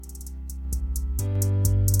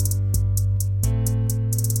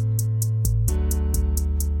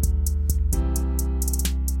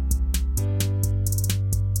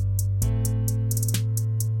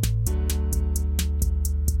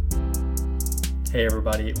Hey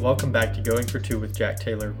everybody, welcome back to Going for Two with Jack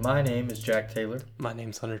Taylor. My name is Jack Taylor, My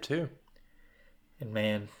name's Hunter too. and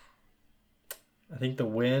man, I think the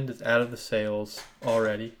wind is out of the sails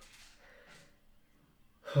already.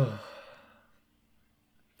 What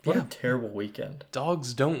Yeah, a terrible weekend.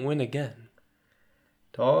 Dawgs don't win again.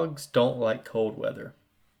 Dogs don't like cold weather.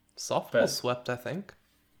 Softball But swept, I think.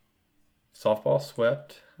 softball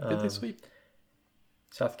swept. Who'd they sweep?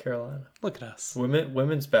 South Carolina. Look at us.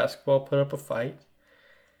 Women's basketball put up a fight.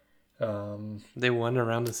 They won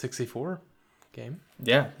around the 64 game.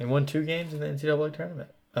 Yeah, they won 2 games in the NCAA tournament.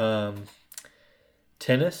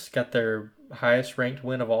 Tennis got their highest ranked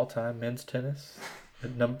win of all time, men's tennis,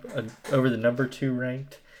 over the number 2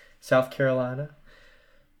 ranked South Carolina.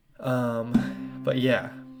 But yeah,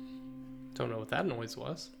 Don't know what that noise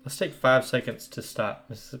was. let's take 5 seconds to stop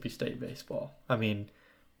Mississippi State baseball. I mean,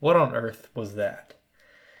 what on earth was that?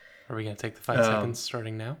 Are we going to take the 5 seconds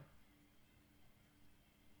starting now?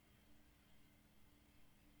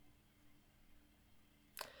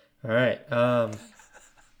 All right.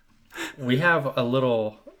 We have a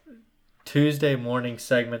little Tuesday morning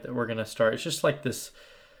segment that we're going to start. It's just like this.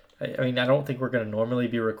 I mean, I don't think we're going to normally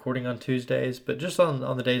be recording on Tuesdays, but just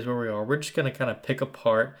on the days where we are, we're just going to kind of pick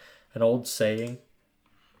apart an old saying.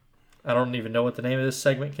 I don't even know what the name of this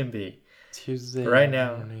segment can be. Tuesday right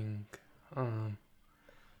now, morning.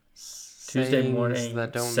 Tuesday sayings morning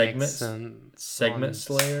that don't segment make sense segment on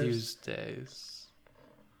slayers. Tuesdays.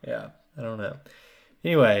 Yeah, I don't know.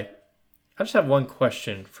 Anyway, I just have one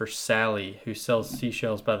question for Sally, who sells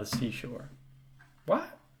seashells by the seashore.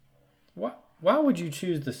 Why would you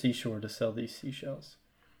choose the seashore to sell these seashells?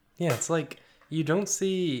 Yeah, it's like you don't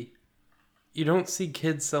see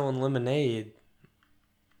kids selling lemonade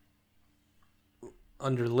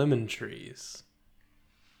under lemon trees.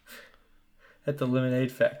 At the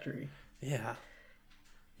lemonade factory. Yeah.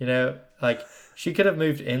 You know, like, she could have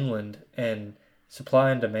moved inland and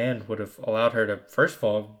supply and demand would have allowed her to, first of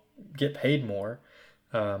all, get paid more.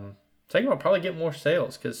 Second of all, probably get more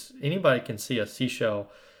sales because anybody can see a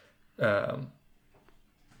seashell, like,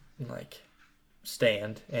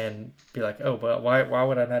 stand and be like, oh, but why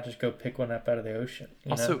would I not just go pick one up out of the ocean?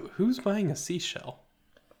 You Also, know? who's buying a seashell?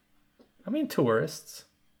 I mean, tourists.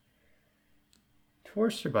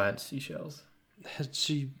 Tourists are buying seashells.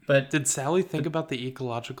 Did Sally think about the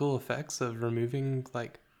ecological effects of removing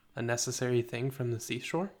like a necessary thing from the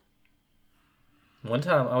seashore? One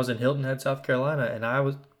time I was in Hilton Head, South Carolina, and I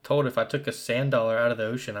was told if I took a sand dollar out of the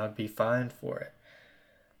ocean, I would be fined for it.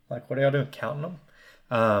 Like, what are y'all doing, counting them?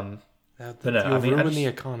 But no, You'll I mean, ruin the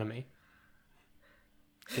economy.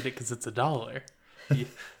 Get it? Because it's $1.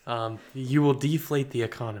 You will deflate the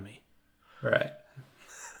economy. right.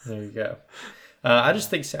 There you go. I just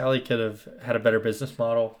think Sally could have had a better business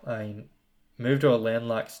model. I mean, move to a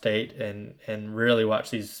landlocked state and really watch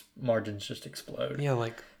these margins just explode. Yeah,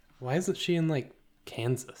 like, why isn't she in like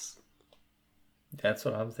Kansas? That's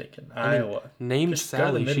what I'm thinking. I mean, Iowa. named Just go to the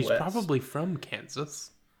Sally, she's Midwest. probably from Kansas.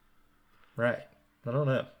 Right. I don't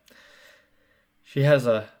know. She has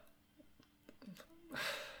a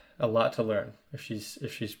lot to learn if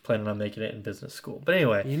she's planning on making it in business school. But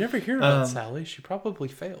anyway, You never hear about Sally. She probably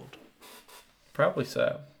failed. probably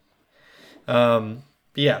so.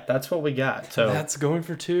 Yeah, that's what we got. So That's Going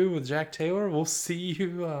for Two with Jack Taylor. We'll see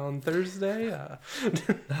you on Thursday.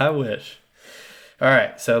 I wish. All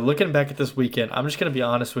right. So looking back at this weekend, I'm just going to be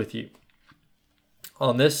honest with you.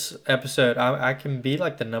 On this episode, I can be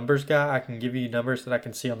like the numbers guy. I can give you numbers that I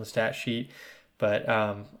can see on the stat sheet. But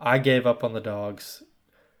I gave up on the Dogs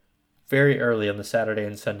very early in the Saturday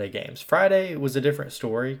and Sunday games. Friday was a different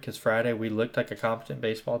story because Friday we looked like a competent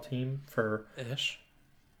baseball team for Ish.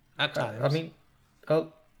 At times. I mean,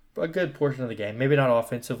 a good portion of the game. Maybe not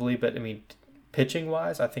offensively, but I mean, pitching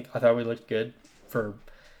wise, I thought we looked good for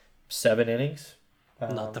 7 innings.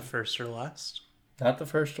 Not the first or last. Not the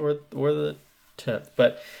first or the 10th,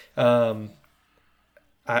 but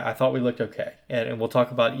I thought we looked okay, and we'll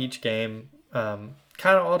talk about each game kind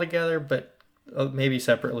of all together, but maybe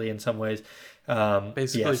separately in some ways.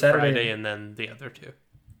 Basically yeah, Saturday, Friday and then the other two.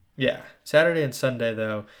 Yeah, Saturday and Sunday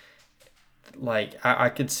though, like I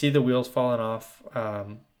could see the wheels falling off.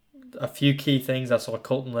 A few key things. I saw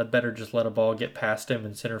Colton Ledbetter just let a ball get past him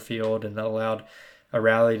in center field, and that allowed a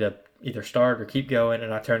rally to either start or keep going.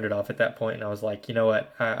 And I turned it off at that point, and I was like, you know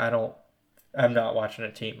what, I'm not watching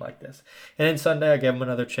a team like this. And then Sunday, I gave him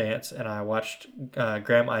another chance, and I watched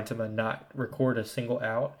Graham Eintema not record a single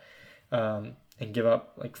out and give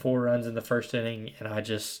up like 4 runs in the first inning, and I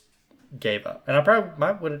just gave up. And I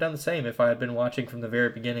probably would have done the same if I had been watching from the very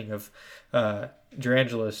beginning of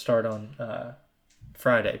Durangelo's start on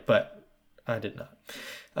Friday, but I did not.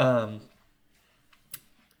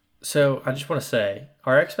 So I just want to say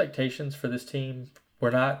our expectations for this team were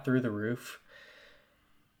not through the roof,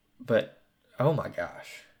 but oh my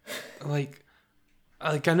gosh. Like,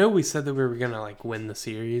 I know we said that we were gonna like win the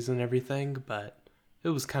series and everything, but it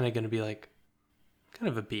was kind of gonna be like kind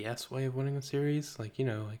of a BS way of winning a series. Like,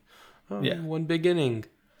 like, oh, Yeah. one big inning,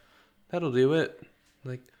 that'll do it.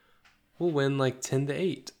 Like, we'll win like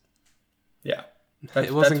 10-8. Yeah.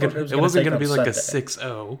 It wasn't gonna. It wasn't gonna be like a Sunday.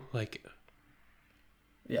 6-0. Like,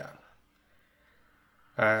 Yeah.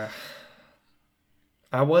 Uh,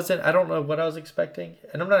 I don't know what I was expecting.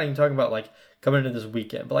 And I'm not even talking about like coming into this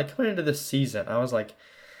weekend, but like coming into this season, I was like,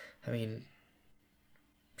 I mean,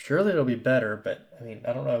 surely it'll be better, but I mean,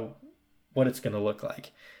 I don't know what it's going to look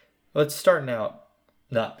like. Well, it's starting out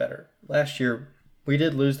not better. Last year, we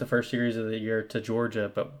did lose the first series of the year to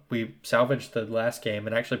Georgia, but we salvaged the last game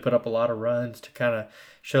and actually put up a lot of runs to kind of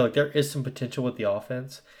show like there is some potential with the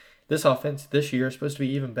offense. This offense this year is supposed to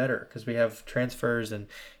be even better because we have transfers and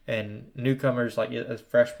newcomers like as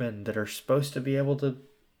freshmen that are supposed to be able to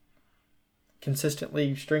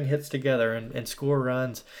consistently string hits together and score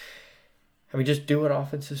runs. I mean, just do what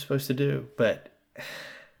offense is supposed to do. But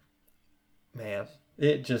man,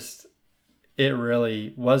 it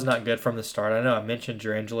really was not good from the start. I know I mentioned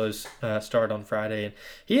Jurangelo's start on Friday, and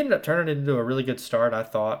he ended up turning it into a really good start, I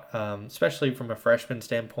thought, especially from a freshman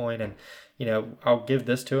standpoint. And I'll give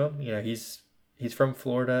this to him. He's from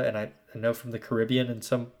Florida, and I know from the Caribbean at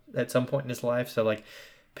some point in his life. So like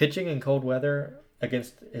pitching in cold weather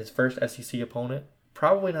against his first SEC opponent,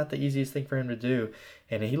 probably not the easiest thing for him to do.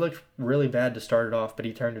 And he looked really bad to start it off, but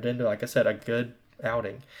he turned it into, like I said, a good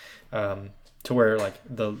outing, to where like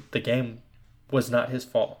the game was not his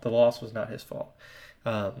fault. The loss was not his fault.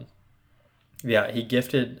 Yeah, he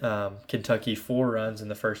gifted Kentucky 4 runs in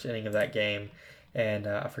the first inning of that game, and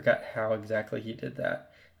I forgot how exactly he did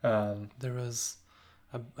that. there was,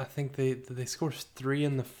 I think they scored 3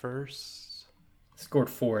 in the first. Scored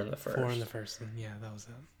 4 in the first. 4 in the first, and yeah, that was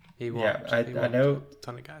it. He walked. walked. I know. A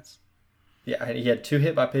ton of guys. Yeah, he had 2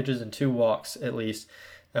 hit by pitches and 2 walks at least.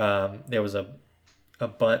 There was a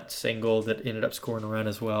bunt single that ended up scoring a run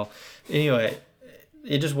as well. Anyway,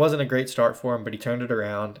 it just wasn't a great start for him, but he turned it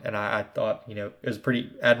around, and I thought it was a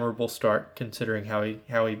pretty admirable start considering how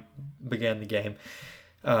he began the game.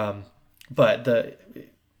 But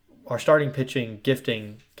our starting pitching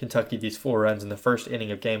gifting Kentucky these 4 runs in the first inning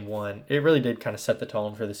of Game 1, it really did kind of set the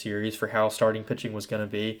tone for the series for how starting pitching was going to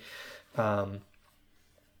be.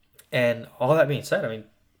 And all that being said, I mean,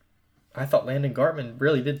 I thought Landon Gartman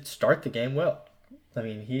really did start the game well. I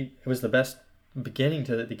mean, it was the best beginning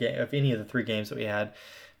to the game of any of the 3 games that we had.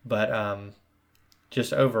 But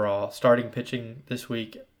just overall, starting pitching this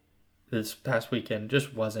past weekend,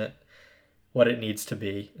 just wasn't what it needs to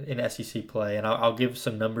be in SEC play. And I'll give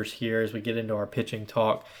some numbers here as we get into our pitching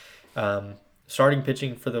talk. Starting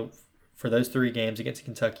pitching for those 3 games against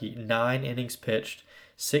Kentucky, 9 innings pitched,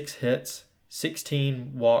 6 hits,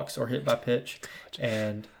 16 walks or hit by pitch,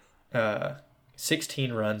 and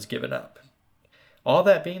 16 runs given up. All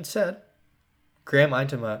that being said, Graham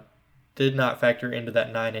Eintema did not factor into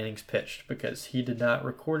that 9 innings pitched because he did not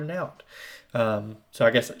record an out. So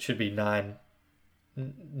I guess it should be 9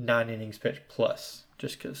 innings pitched plus,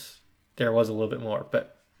 just because there was a little bit more,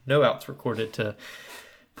 but no outs recorded to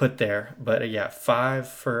put there. But yeah, 5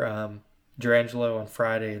 for Durangelo on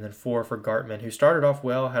Friday, and then 4 for Gartman, who started off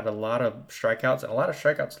well, had a lot of strikeouts, and a lot of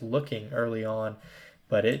strikeouts looking early on,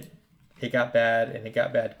 but it got bad, and it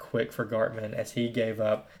got bad quick for Gartman as he gave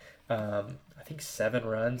up, I think 7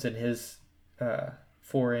 runs in his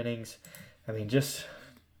 4 innings. I mean, just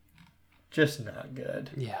not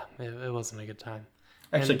good. Yeah, it wasn't a good time.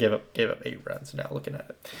 Actually, gave up 8 runs now looking at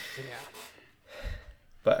it. Yeah.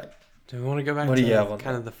 But do we want to go back to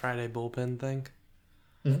kind of the Friday bullpen thing?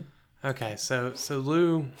 Mm-hmm. Okay, so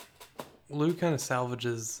Lou kind of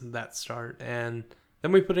salvages that start, and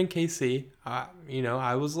then we put in KC. I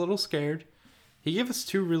was a little scared. He gave us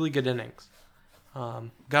 2 really good innings.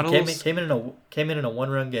 Came in in a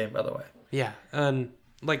 1-run game, by the way. Yeah, and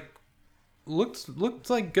looked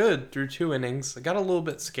like good through 2 innings. Got a little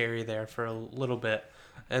bit scary there for a little bit,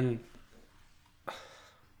 and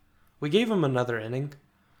we gave him another inning.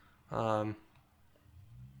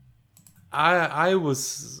 I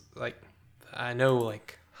was like, I know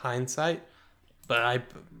like hindsight, but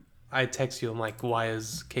I text you. I'm like, why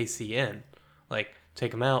is KC in? Like,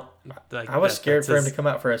 take him out. Like, I was scared for him to come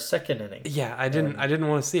out for a second inning. Yeah, I didn't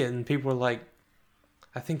want to see it, and people were like,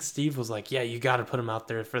 I think Steve was like, yeah, you got to put him out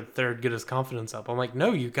there for the third, get his confidence up. I'm like,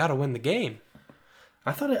 no, you got to win the game.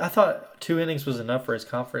 I thought 2 innings was enough for his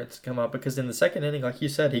confidence to come up, because in the second inning, like you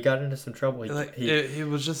said, he got into some trouble. It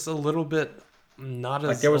was just a little bit not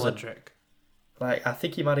Like as there was electric. I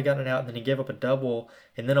think he might have gotten it out, and then he gave up a double,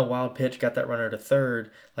 and then a wild pitch got that runner to third.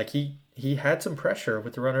 Like he had some pressure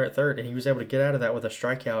with the runner at third, and he was able to get out of that with a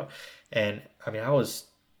strikeout. And I mean, I was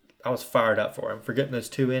fired up for him for getting those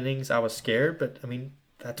 2 innings. I was scared, but I mean,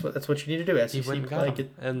 that's what you need to do. He went SEC and got play, him.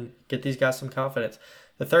 And get these guys some confidence.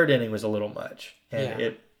 The third inning was a little much, and yeah,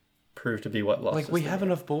 it proved to be what lost like us we the have game.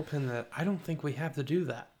 enough bullpen that I don't think we have to do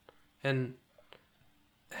that. And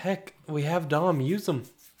heck, we have Dom use him.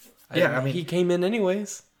 Yeah, I mean, he came in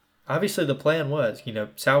anyways. obviously the plan was,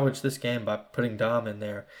 salvage this game by putting Dom in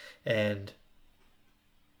there, and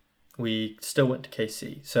we still went to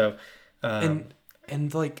KC. So,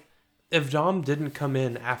 And like, if Dom didn't come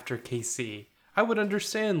in after KC, I would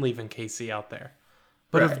understand leaving KC out there.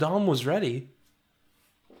 But if right. Dom was ready,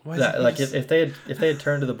 why is That, he like just... if they had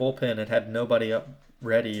turned to the bullpen and had nobody up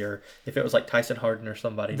ready, or if it was like Tyson Harden or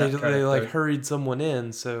somebody, They, not trying they to like throw, hroed someone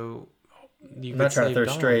in so you I'm could not trying to save throw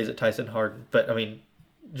Dom. strays at Tyson Harden, but I mean,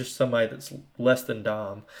 just somebody that's less than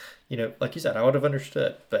Dom, like you said, I would have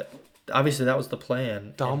understood, but obviously that was the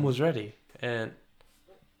plan. Dom and, was ready, and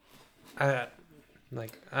I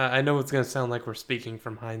know it's gonna sound like we're speaking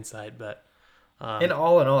from hindsight, but in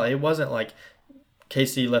all, it wasn't like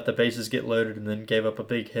Casey let the bases get loaded and then gave up a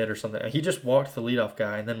big hit or something. He just walked the leadoff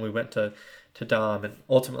guy, and then we went to Dom, and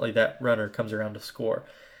ultimately that runner comes around to score.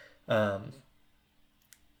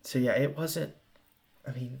 So yeah, it wasn't.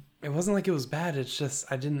 I mean, it wasn't like it was bad. It's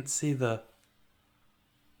just I didn't see the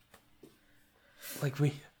like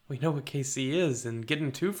we know what KC is, and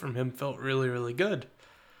getting 2 from him felt really, really good.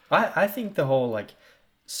 I think the whole like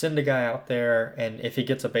send a guy out there, and if he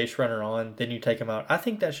gets a base runner on, then you take him out. I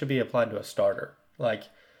think that should be applied to a starter. Like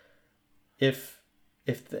if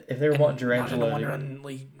they were wanting Not in a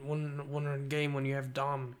Durangelo, one run game when you have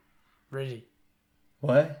Dom ready.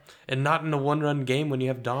 what? And not in a 1-run game when you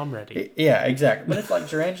have Dom ready. Yeah, exactly. But if like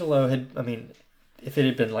Durangelo had, I mean, if it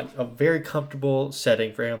had been like a very comfortable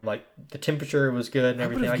setting for him, like the temperature was good and I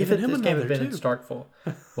everything, would've like if given him this game had another, been in too. Starkville,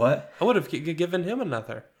 what? I would have given him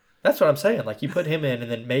another. That's what I'm saying. Like you put him in,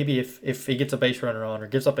 and then maybe if he gets a base runner on or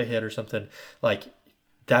gives up a hit or something, like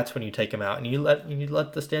that's when you take him out and you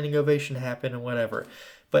let the standing ovation happen and whatever.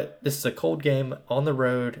 But this is a cold game on the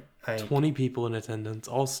road. 20 people in attendance,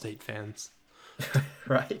 all state fans.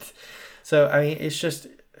 Right. So I mean, it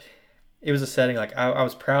was a setting. Like I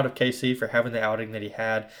was proud of KC for having the outing that he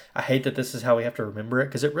had. I hate that this is how we have to remember it,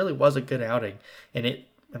 because it really was a good outing, and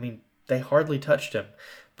I mean, they hardly touched him.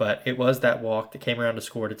 But it was that walk that came around to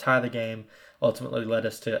score to tie the game, ultimately led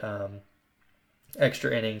us to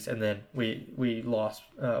extra innings, and then we lost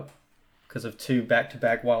because of 2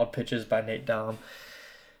 back-to-back wild pitches by Nate Dom.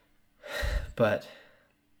 But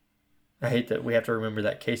I hate that we have to remember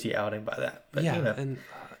that Casey outing by that. But, yeah, and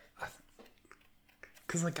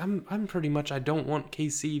because like I'm pretty much I don't want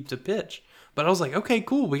KC to pitch, but I was like, okay,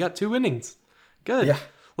 cool, we got 2 innings, good. Yeah.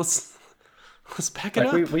 Let's pack it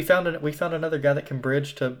like up. we found another guy that can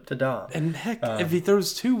bridge to Dom. And heck, if he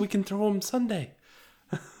throws 2, we can throw him Sunday.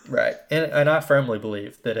 Right, and I firmly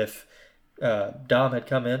believe that if Dom had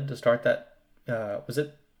come in to start that,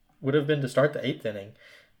 would have been to start the 8th inning,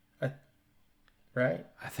 right?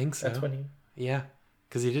 I think so. That's when he Yeah,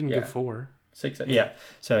 because he didn't go 4. 6. Yeah,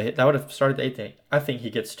 so that would have started the 8th inning. I think he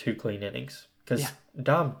gets 2 clean innings because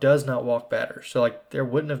Dom does not walk batters, so like there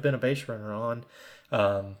wouldn't have been a base runner on,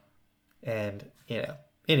 and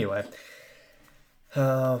anyway,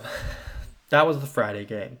 that was the Friday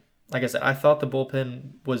game. Like I said, I thought the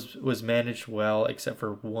bullpen was managed well, except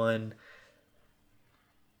for one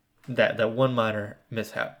minor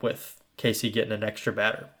mishap with Casey getting an extra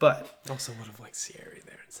batter. But Also would have liked Sierra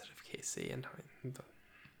there instead of KC.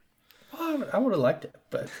 I would have liked it.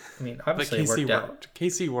 But I mean, obviously it worked out.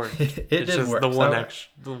 KC worked. It It's did just work.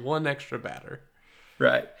 the one extra batter.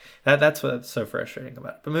 Right. That's what's so frustrating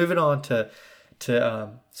about it. But moving on to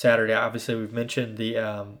Saturday, obviously we've mentioned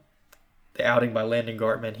the outing by Landon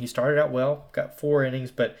Gartman. He started out well, got 4 innings,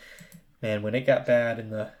 but man, when it got bad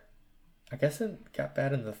I guess it got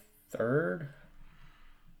bad in the 3rd.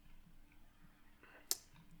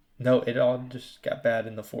 No, it all just got bad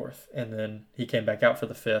in the 4th, and then he came back out for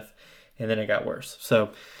the 5th, and then it got worse. So,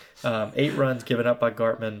 8 runs given up by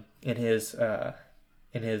Gartman in his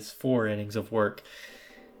 4 innings of work.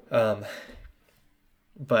 But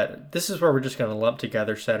this is where we're just going to lump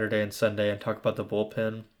together Saturday and Sunday and talk about the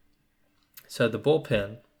bullpen. So the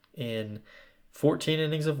bullpen, in 14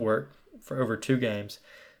 innings of work for over 2 games,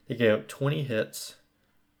 they gave up 20 hits,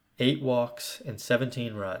 8 walks, and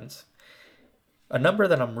 17 runs. A number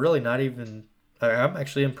that I'm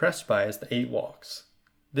actually impressed by is the 8 walks.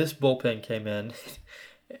 This bullpen came in,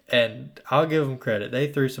 and I'll give them credit.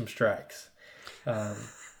 They threw some strikes.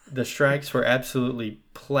 The strikes were absolutely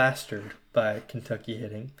plastered by Kentucky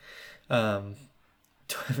hitting. Um,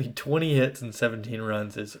 20 hits and 17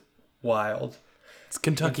 runs is wild. It's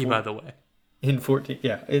Kentucky, by the way. In 14,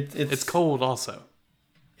 yeah, It's cold also.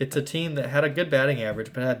 It's a team that had a good batting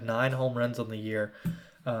average, but had 9 home runs on the year.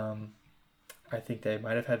 I think they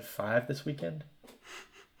might have had 5 this weekend.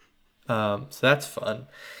 So that's fun.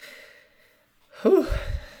 Whew.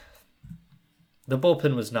 The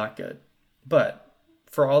bullpen was not good, but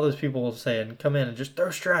for all those people saying come in and just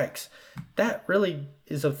throw strikes, that really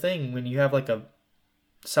is a thing when you have like a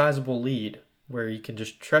sizable lead where you can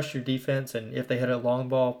just trust your defense, and if they hit a long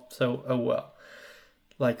ball, so oh well.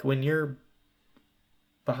 Like when you're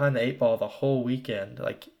behind the 8 ball the whole weekend,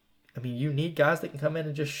 like I mean, you need guys that can come in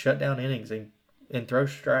and just shut down innings and throw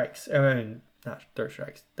strikes. I mean, not throw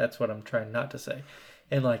strikes. That's what I'm trying not to say.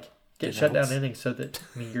 And like get shut down innings so that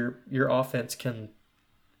I mean your offense can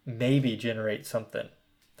maybe generate something.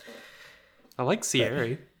 I like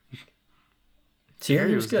Sierra.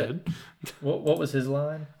 Sierra was good. What was his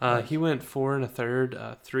line? He went 4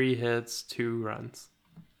 1/3, 3 hits, 2 runs.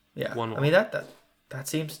 Yeah, 1 walk. I mean that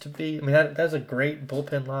seems to be. I mean that's a great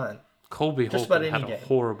bullpen line. Colby Holcomb had a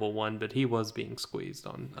horrible one, but he was being squeezed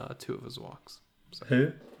on 2 of his walks. So.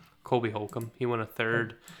 Who? Colby Holcomb. He went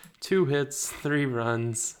 1/3, 2 hits, 3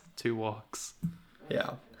 runs, 2 walks.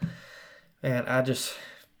 Yeah, man,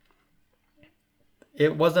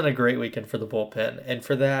 it wasn't a great weekend for the bullpen, and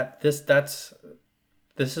for that, this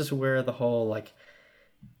is where the whole like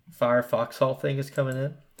fire Foxhall thing is coming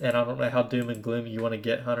in, and I don't know how doom and gloomy you want to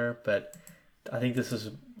get, Hunter, but I think this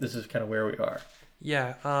is kind of where we are.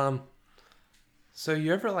 Yeah. So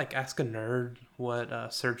you ever like ask a nerd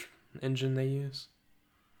what search engine they use?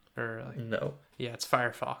 Or like, no. Yeah, it's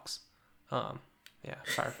Firefox. Yeah,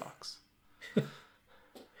 Firefox.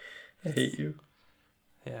 I hate you.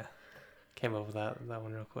 Yeah, came up with that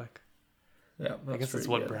one real quick. Yeah, I guess it's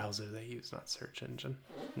what browser they use, not search engine.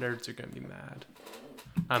 Nerds are gonna be mad.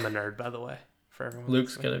 I'm a nerd, by the way, for everyone.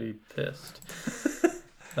 Luke's gonna be pissed.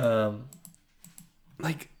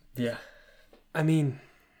 Yeah. I mean,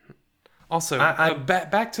 also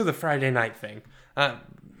back to the Friday night thing,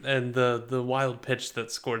 and the wild pitch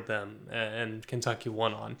that scored them, and Kentucky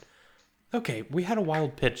won on. Okay, we had a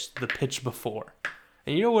wild pitch the pitch before,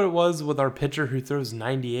 and you know what it was with our pitcher who throws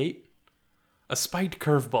 98? A spiked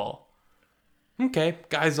curveball. Okay,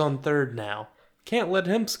 guy's on third now. Can't let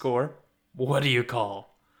him score. What do you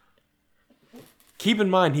call? Keep in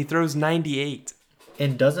mind, he throws 98.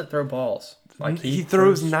 And doesn't throw balls. Like he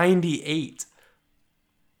throws 98.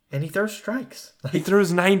 And he throws strikes. He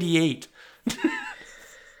throws 98.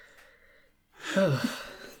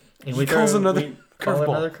 He calls another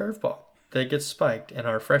curveball that gets spiked, and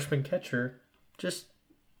our freshman catcher just,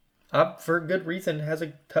 for good reason, has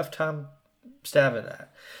a tough time stabbing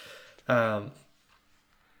that. We're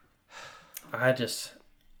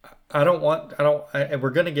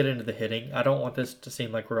going to get into the hitting. I don't want this to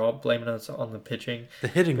seem like we're all blaming us on the pitching. The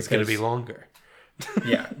hitting's going to be longer.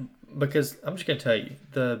 Yeah, because I'm just going to tell you,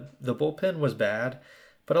 the bullpen was bad,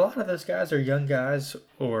 but a lot of those guys are young guys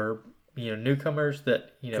or, newcomers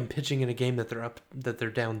that, And pitching in a game that they're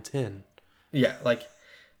down 10. Yeah, like,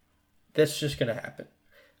 that's just going to happen.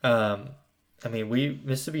 I mean,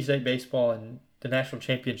 Mississippi State baseball and the national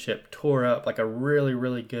championship tore up like a really,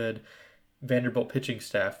 really good Vanderbilt pitching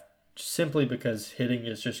staff simply because hitting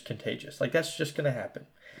is just contagious. Like, that's just going to happen.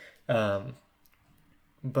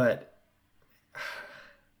 But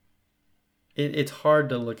it's hard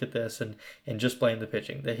to look at this and just blame the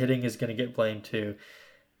pitching. The hitting is going to get blamed too.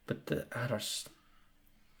 But the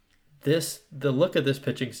look of this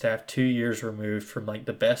pitching staff 2 years removed from like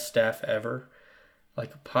the best staff ever,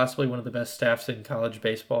 like possibly one of the best staffs in college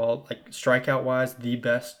baseball, like strikeout wise, the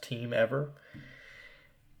best team ever.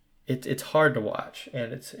 It's hard to watch,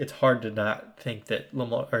 and it's hard to not think that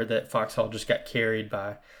that Foxhall just got carried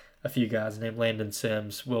by a few guys named Landon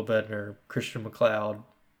Sims, Will Bednar, Christian McLeod,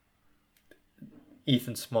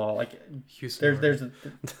 Ethan Small. Like Houston. There's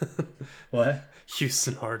what?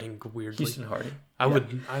 Houston Harding. Weirdly, Houston Harding.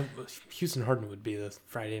 Houston Harding would be the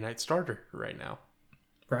Friday night starter right now.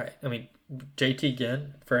 Right. I mean, JT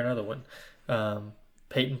Ginn for another one.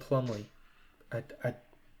 Peyton Plumlee.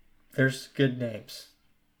 There's good names.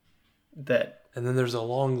 And then there's a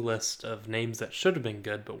long list of names that should have been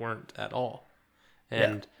good but weren't at all.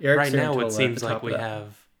 And right now it seems like we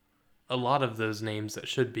have a lot of those names that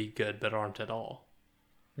should be good but aren't at all.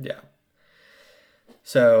 Yeah.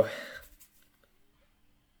 So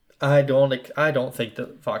I don't think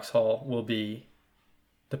that Foxhall will be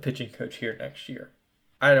the pitching coach here next year.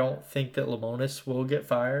 I don't think that Lamonis will get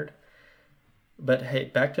fired. But hey,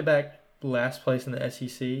 back-to-back last place in the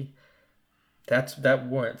SEC, that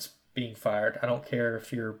warrants being fired. I don't care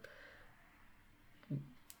if you're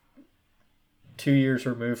 2 years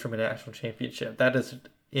removed from a national championship. That is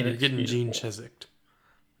You're inexcusable. getting Gene Chiswicked.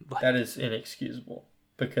 That is inexcusable.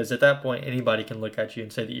 Because at that point, anybody can look at you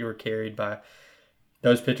and say that you were carried by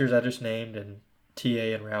those pitchers I just named and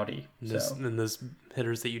TA and Rowdy. And those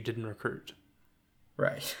hitters that you didn't recruit.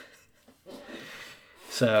 Right.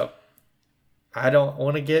 So, I don't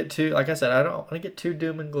want to get too, like I said, I don't want to get too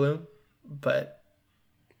doom and gloom, but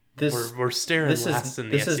we're staring last in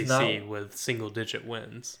the SEC not, with single-digit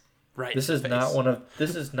wins. Right. This is not one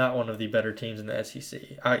of the better teams in the SEC.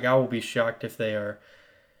 I will be shocked if they are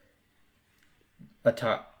a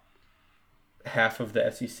top half of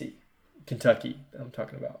the SEC. Kentucky, I'm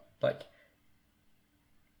talking about. Like,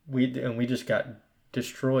 we just got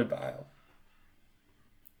destroyed by them.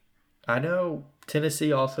 I know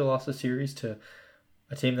Tennessee also lost a series to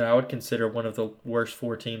a team that I would consider one of the worst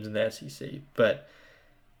 4 teams in the SEC, but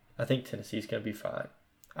I think Tennessee's going to be fine.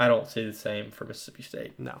 I don't see the same for Mississippi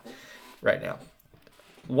State. No. Right now.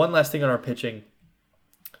 One last thing on our pitching.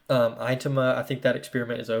 Itama, I think that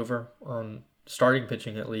experiment is over on starting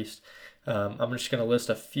pitching at least. I'm just going to list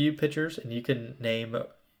a few pitchers, and you can name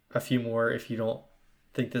a few more if you don't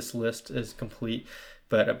think this list is complete.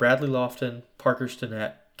 But Bradley Lofton, Parker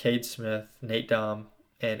Stinnett, Cade Smith, Nate Dom,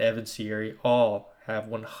 and Evan Sierra all have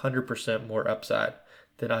 100% more upside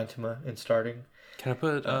than Itama in starting. Can I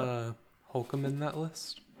put Holcomb in that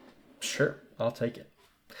list? Sure, I'll take it.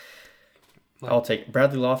 I'll take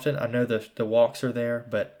Bradley Lofton. I know the walks are there,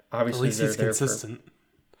 but obviously at least they're he's there consistent.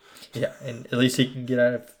 Yeah, and at least he can get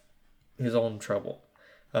out of his own trouble.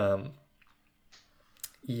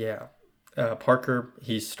 Parker,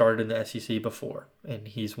 he's started in the SEC before, and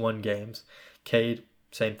he's won games. Cade,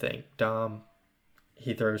 same thing. Dom,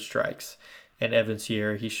 he throws strikes. And Evan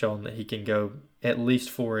Sierra, he's shown that he can go at least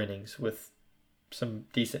 4 innings with some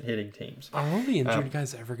decent hitting teams. Are all the injured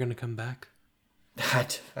guys ever going to come back? I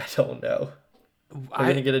don't know. They're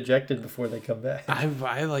going to get ejected before they come back.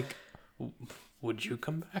 Would you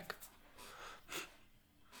come back?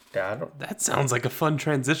 Yeah, I don't. That sounds like a fun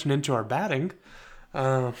transition into our batting.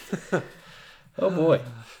 Oh boy.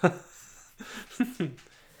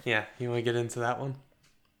 Yeah, you want to get into that one?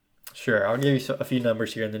 Sure, I'll give you a few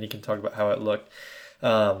numbers here, and then you can talk about how it looked.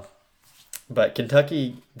 But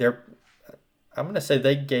Kentucky, I'm going to say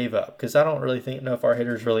they gave up, because I don't really know if our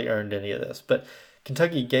hitters really earned any of this. But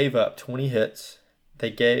Kentucky gave up 20 hits.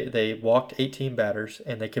 They walked 18 batters,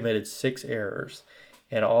 and they committed 6 errors.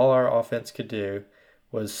 And all our offense could do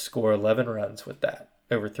was score 11 runs with that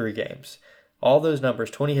over 3 games. All those numbers,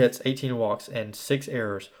 20 hits, 18 walks, and 6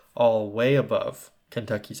 errors, all way above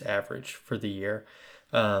Kentucky's average for the year.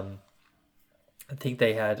 I think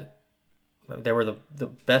they were the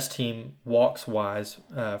best team walks-wise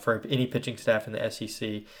for any pitching staff in the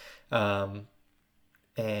SEC.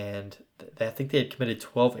 And I think they had committed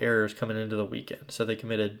 12 errors coming into the weekend. So they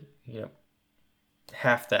committed,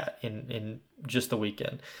 half that in just the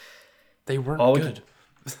weekend. They weren't good.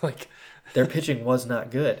 Their pitching was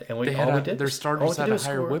not good, and their starters had a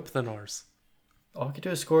higher whip than ours. All we could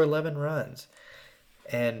do is score 11 runs,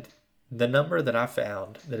 and the number that I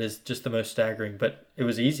found that is just the most staggering, but it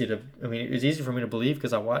was easy for me to believe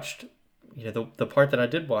because I watched, the part that I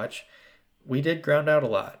did watch, we did ground out a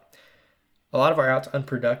lot. A lot of our outs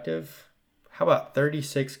unproductive. How about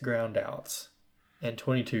 36 ground outs and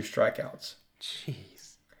 22 strikeouts?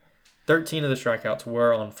 Jeez. 13 of the strikeouts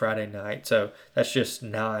were on Friday night, so that's just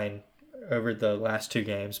 9 over the last 2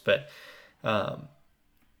 games. But,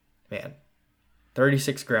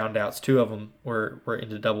 36 ground outs, 2 of them were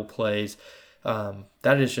into double plays.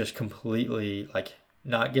 That is just completely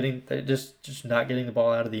not getting just not getting the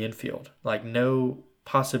ball out of the infield. No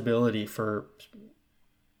possibility for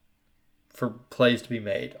plays to be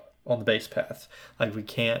made on the base paths. We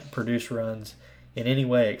can't produce runs in any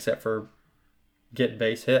way except for getting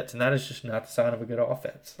base hits, and that is just not the sign of a good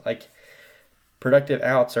offense. Productive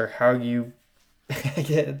outs are how you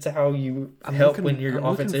it's how you help when your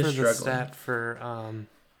offense is struggling. I'm looking for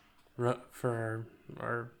the stat for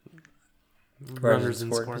our runners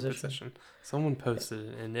in scoring position. Someone posted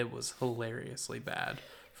it, and it was hilariously bad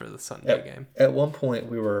for the Sunday game. At one point,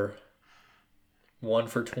 we were 1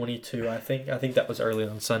 for 22. I think that was early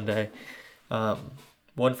on Sunday. 1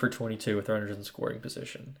 for 22 with runners in scoring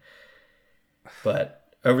position.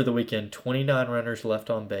 But over the weekend, 29 runners left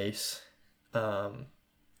on base.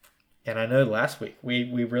 And I know last week we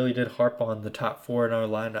really did harp on the top 4 in our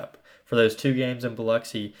lineup. For those 2 games in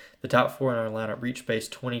Biloxi, the top 4 in our lineup reached base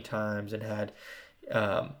 20 times and had,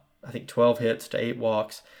 12 hits to 8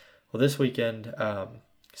 walks. Well, this weekend,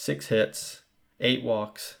 6 hits, 8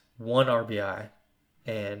 walks, 1 RBI,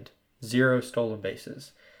 and 0 stolen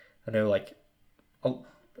bases. I know like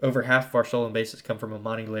over half of our stolen bases come from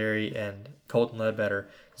Amani Larry and Colton Ledbetter.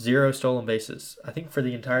 0 stolen bases, I think, for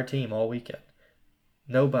the entire team all weekend.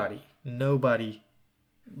 Nobody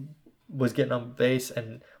was getting on base,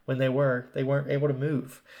 and when they weren't able to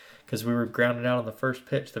move because we were grounded out on the first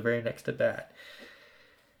pitch the very next at bat.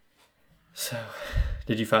 So,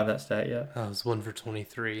 did you find that stat yet? I was 1 for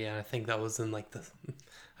 23, and I think that was in like the,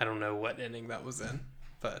 I don't know what inning that was in,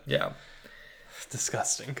 but Yeah.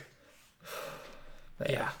 disgusting. Man.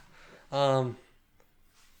 Yeah.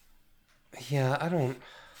 Yeah, I don't.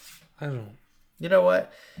 You know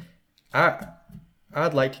what?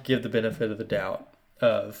 I'd like to give the benefit of the doubt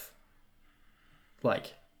of,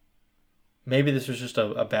 like, maybe this was just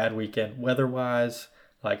a bad weekend weather-wise,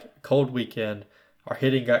 like cold weekend. Our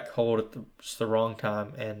hitting got cold at just the wrong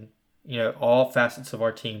time, and all facets of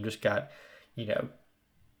our team just got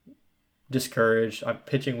discouraged. Our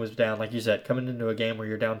pitching was down, like you said, coming into a game where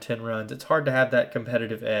you're down 10 runs. It's hard to have that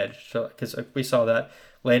competitive edge. So, because we saw that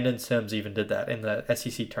Landon Sims even did that in the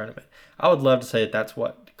SEC tournament. I would love to say that's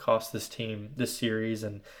what cost this team this series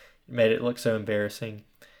and made it look so embarrassing.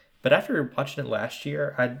 But after watching it last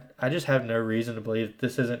year, I just have no reason to believe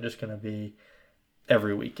this isn't just going to be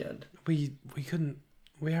every weekend. We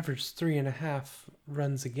averaged 3.5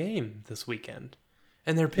 runs a game this weekend,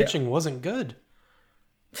 and their pitching wasn't good.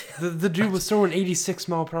 The dude was throwing 86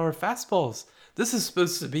 mile per hour fastballs. This is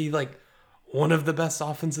supposed to be like one of the best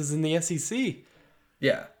offenses in the SEC.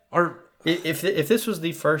 Yeah. Or if this was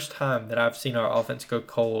the first time that I've seen our offense go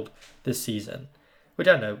cold this season, which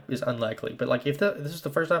I know is unlikely, but like if this is the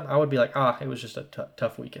first time, I would be like, it was just a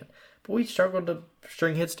tough weekend. But we struggled to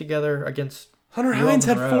string hits together against Hunter Hines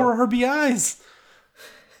had 4 RBIs.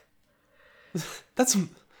 That's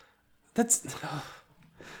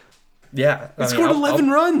yeah. He scored 11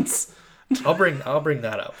 runs. I'll bring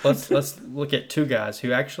that up. Let's look at 2 guys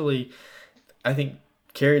who actually, I think,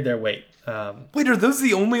 carried their weight. Wait, are those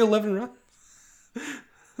the only 11 runs?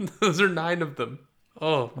 Those are 9 of them.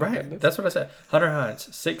 Oh, right. Goodness. That's what I said. Hunter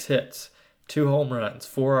Hines, 6 hits, 2 home runs,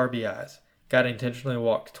 4 RBIs. Got intentionally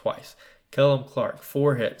walked twice. Kellum Clark,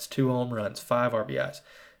 4 hits, 2 home runs, 5 RBIs.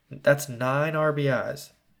 That's 9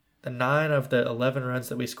 RBIs. The 9 of the 11 runs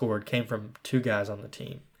that we scored came from 2 guys on the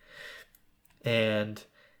team. And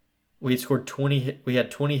we scored 20. We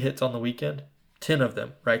had 20 hits on the weekend. 10 of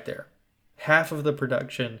them right there. Half of the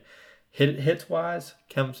production, hits wise,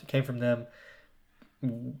 came from them.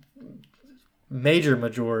 Major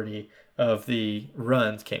majority of the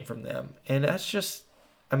runs came from them, and that's just.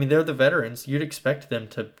 I mean, they're the veterans. You'd expect them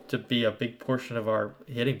to be a big portion of our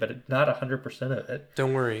hitting, but not 100% of it.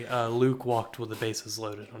 Don't worry. Luke walked with the bases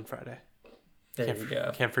loaded on Friday. There you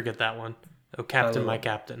go. Can't forget that one. Oh, captain, my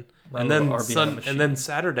captain. My and then RBI and then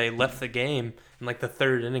Saturday left the game in like the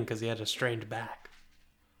 3rd inning because he had a strained back.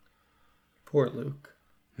 Poor Luke.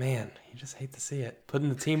 Man, you just hate to see it. Putting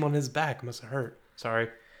the team on his back must have hurt. Sorry.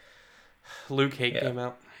 Luke came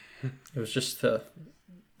out. It was just the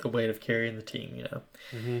weight of carrying the team,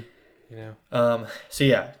 Mm-hmm. So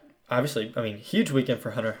yeah, obviously, I mean, huge weekend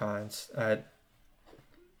for Hunter Hines. I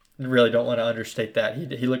really don't want to understate that.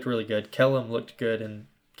 He looked really good. Kellum looked good in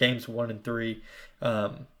games 1 and 3.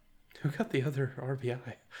 Who got the other RBI?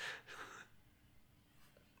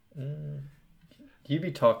 You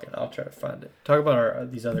be talking. I'll try to find it. Talk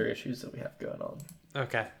about these other issues that we have going on.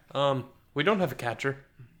 Okay. We don't have a catcher.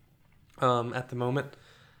 At the moment,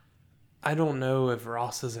 I don't know if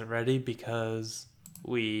Ross isn't ready because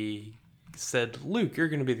we said, Luke, you're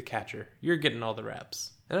going to be the catcher. You're getting all the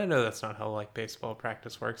reps. And I know that's not how like baseball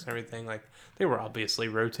practice works and everything. Like they were obviously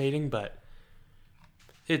rotating, but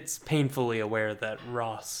it's painfully aware that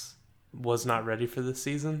Ross was not ready for this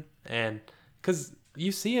season. And because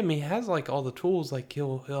you see him, he has like all the tools. Like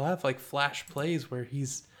he'll have like flash plays where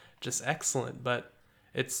he's just excellent, but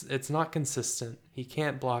it's not consistent. He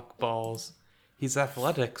can't block balls. He's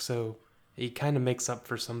athletic, so he kind of makes up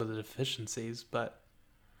for some of the deficiencies, but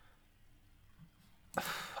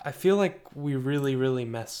I feel like we really, really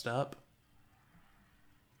messed up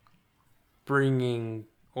bringing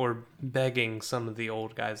or begging some of the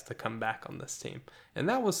old guys to come back on this team. And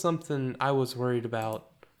that was something I was worried about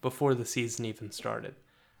before the season even started.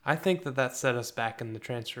 I think that set us back in the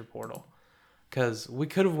transfer portal because we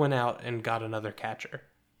could have went out and got another catcher.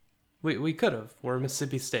 We could have. We're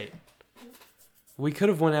Mississippi State. We could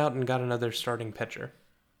have went out and got another starting pitcher.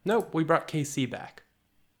 Nope, we brought KC back.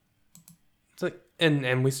 It's like,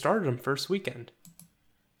 and we started him first weekend.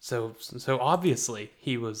 So obviously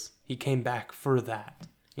he came back for that,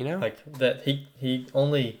 Like that he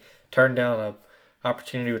only turned down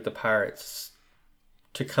opportunity with the Pirates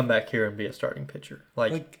to come back here and be a starting pitcher.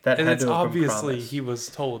 Like that and had it's to have been obviously promised. he was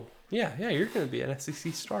told, yeah, you're going to be an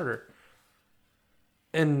SEC starter.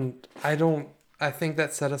 And I think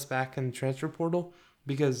that set us back in the transfer portal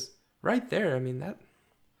because right there, I mean,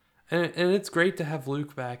 and it's great to have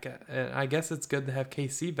Luke back. And I guess it's good to have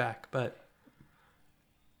KC back, but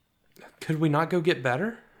could we not go get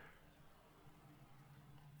better?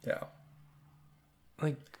 Yeah.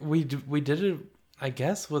 Like, we did it, I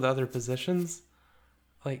guess, with other positions.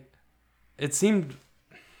 Like, it seemed,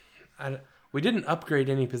 we didn't upgrade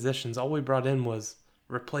any positions. All we brought in was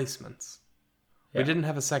replacements. We Yeah. didn't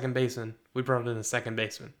have a second baseman. We brought in a second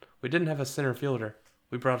baseman. We didn't have a center fielder.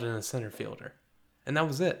 We brought in a center fielder. And that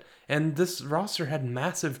was it. And this roster had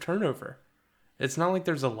massive turnover. It's not like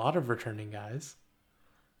there's a lot of returning guys.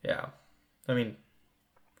 Yeah. I mean,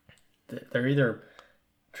 they're either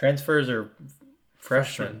transfers or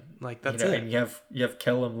freshmen. Like, that's it. And you have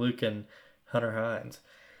Kellum, Luke, and Hunter Hines.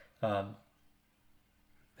 And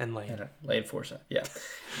Lane. And Lane Forsythe. Yeah.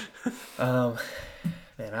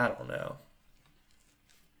 Man, I don't know.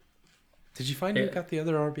 Did you find who got the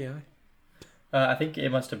other RBI? I think it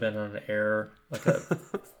must have been an error, like a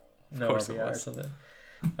no RBI or something.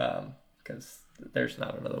 Because there's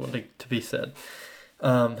not another one to be said.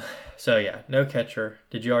 So yeah, no catcher.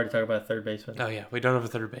 Did you already talk about third baseman? Oh yeah, we don't have a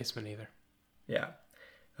third baseman either. Yeah.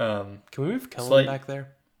 Can we move Kellum Slate, back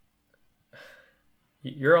there?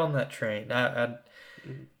 You're on that train.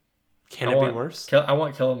 Can it be worse? I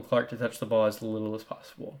want Kellum Clark to touch the ball as little as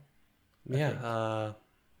possible. Yeah.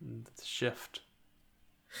 Shift.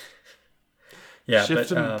 Yeah,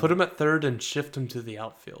 shift him. Put him at third and shift him to the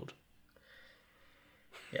outfield.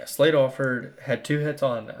 Yeah, Slade Alford had 2 hits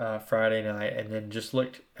on Friday night, and then just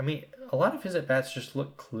looked. I mean, a lot of his at bats just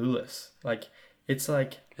look clueless. Like it's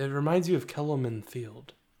like it reminds you of Kellum in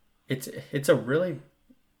field. It's a really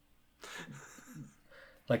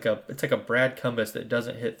it's like a Brad Cumbus that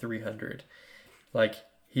doesn't hit 300. Like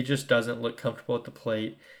he just doesn't look comfortable at the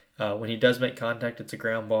plate. When he does make contact, it's a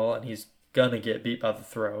ground ball, and he's gonna get beat by the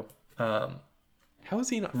throw. How is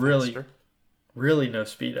he not faster? Really no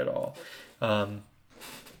speed at all. And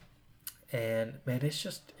man,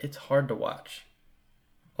 it's hard to watch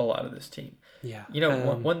a lot of this team. Yeah.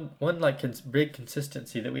 One big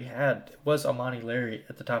consistency that we had was Amani Larry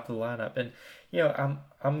at the top of the lineup, and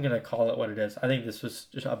I'm gonna call it what it is. I think this was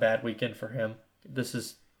just a bad weekend for him. This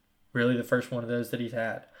is really the first one of those that he's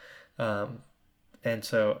had, and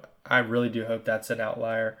so I really do hope that's an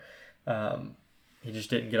outlier. He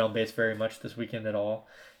just didn't get on base very much this weekend at all,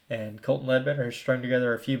 and Colton Ledbetter has strung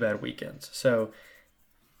together a few bad weekends. So,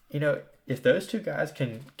 if those two guys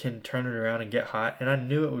can turn it around and get hot, and I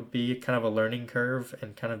knew it would be kind of a learning curve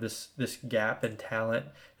and kind of this gap in talent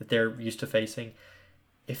that they're used to facing.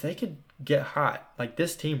 If they could get hot, like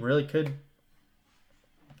this team really could,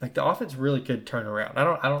 like the offense really could turn around.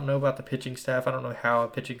 I don't know about the pitching staff. I don't know how a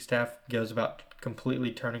pitching staff goes about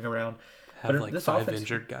completely turning around. Have like this 5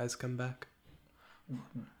 injured guys come back.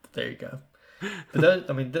 There you go. But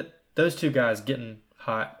those two guys getting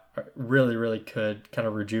hot really, really could kind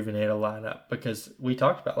of rejuvenate a lineup, because we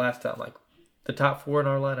talked about last time, like the top 4 in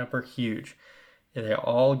our lineup are huge, and they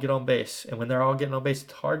all get on base. And when they're all getting on base,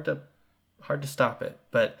 it's hard to stop it.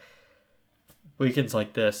 But weekends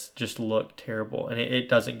like this just look terrible, and it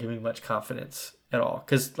doesn't give me much confidence at all.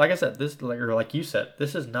 Because like I said, like you said,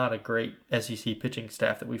 this is not a great SEC pitching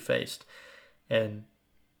staff that we faced, and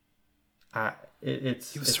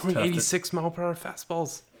he was throwing 86-mile-per-hour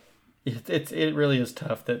fastballs. It really is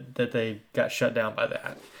tough that they got shut down by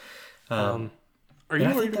that. Are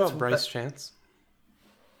you worried about Bryce Chance?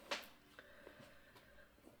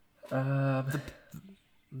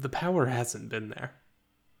 The power hasn't been there.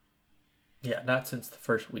 Yeah, not since the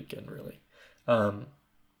first weekend, really. I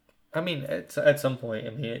mean, at some point,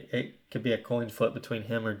 it could be a coin flip between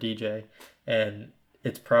him or DJ, and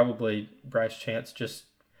it's probably Bryce Chance just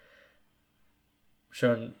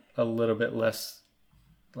showing a little bit less,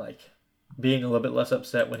 like being a little bit less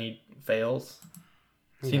upset when he fails.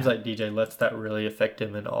 Seems like DJ lets that really affect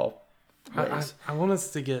him in all ways. I want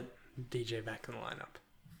us to get DJ back in the lineup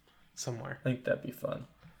somewhere. I think that'd be fun.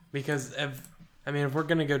 Because if we're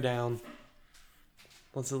gonna go down,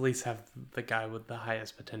 let's at least have the guy with the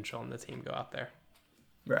highest potential on the team go out there.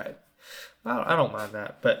 Right. I don't mind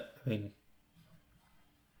that, but I mean,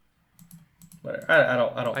 whatever. I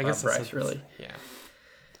don't mind Bryce really. Yeah.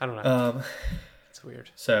 I don't know. It's weird.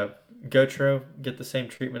 So Gotro get the same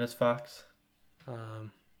treatment as Fox.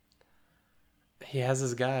 He has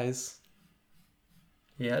his guys.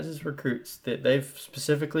 He has his recruits. They've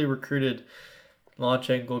specifically recruited launch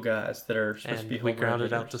angle guys that are supposed to be home we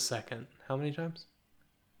grounded run out to second. How many times?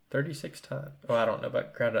 36 times. Oh, I don't know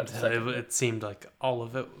about ground out to second. It seemed like all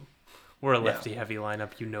of it. We're a lefty-heavy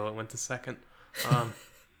lineup. You know it went to second.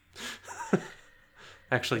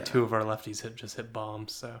 Actually, two of our lefties just hit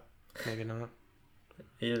bombs, so maybe not.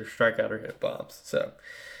 Either strikeout or hit bombs. So,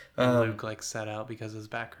 and Luke sat out because his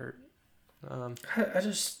back hurt.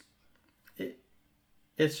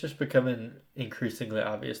 It's just becoming increasingly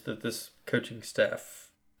obvious that this coaching staff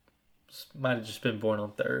might have just been born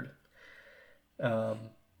on third.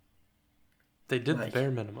 They did the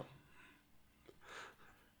bare minimum.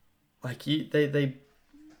 They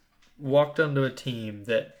walked onto a team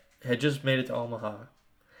that had just made it to Omaha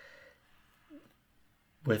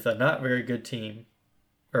with a not very good team,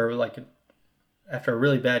 or after a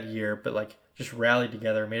really bad year, but just rallied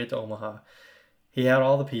together, made it to Omaha. He had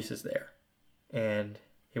all the pieces there, and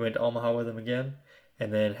he went to Omaha with them again,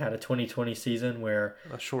 and then had a 2020 season where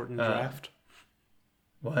a shortened draft.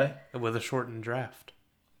 What? With a shortened draft.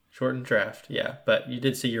 Shortened draft, yeah. But you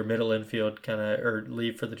did see your middle infield or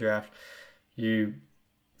leave for the draft. You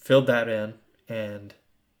filled that in, and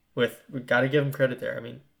we got to give him credit there. I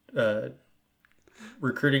mean,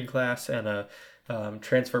 recruiting class and a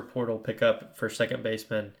transfer portal pickup for second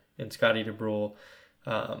baseman in Scotty DeBrule.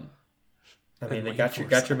 They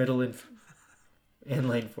got your middle in and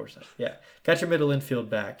Lane Forsythe. Yeah, got your middle infield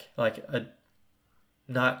back,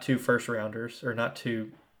 not two first rounders or not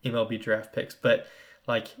two MLB draft picks, but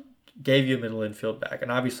gave you a middle infield back,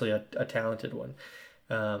 and obviously a talented one.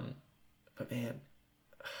 But man,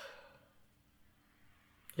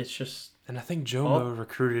 it's just. And I think Jomo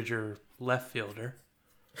recruited your left fielder.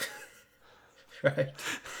 Right.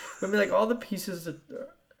 I mean, all the pieces that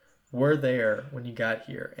were there when you got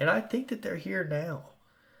here, and I think that they're here now.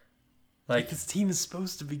 This team is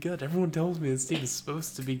supposed to be good. Everyone tells me this team is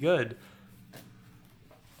supposed to be good.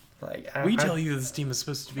 We tell you this team is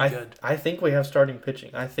supposed to be good. I think we have starting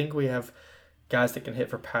pitching. I think we have guys that can hit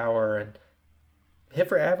for power and hit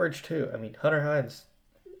for average too. I mean, Hunter Hines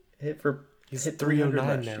hit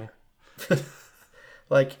 309 now.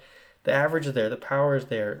 The average is there, the power is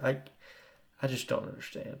there. I just don't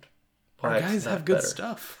understand. Our guys have good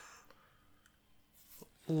stuff.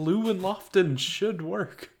 Lou and Lofton should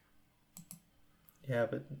work. Yeah,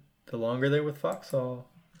 but the longer they're with Foxhall.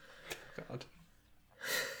 God.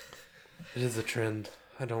 It is a trend.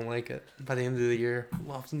 I don't like it. By the end of the year,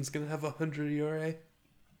 Lofton's going to have 100 ERA.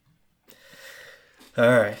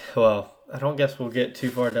 All right. Well, I don't guess we'll get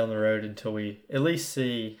too far down the road until we at least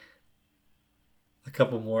see a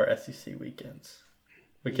couple more SEC weekends.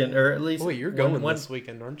 Or at least. Wait, you're going this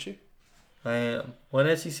weekend, aren't you? I am.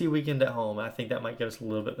 One SEC weekend at home. I think that might give us a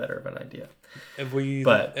little bit better of an idea. If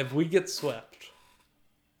we get swept,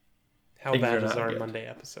 how bad is our Monday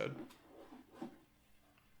episode?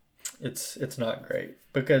 It's not great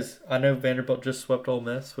because I know Vanderbilt just swept Ole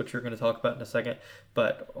Miss, which you're going to talk about in a second,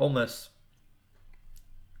 but Ole Miss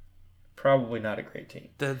probably not a great team.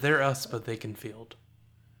 They're us, but they can field.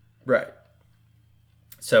 Right.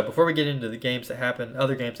 So before we get into the other games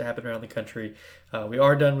that happen around the country, we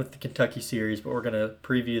are done with the Kentucky series, but we're going to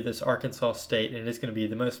preview this Arkansas State, and it's going to be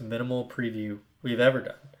the most minimal preview we've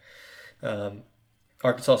ever done.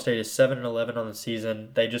 Arkansas State is 7-11 on the season.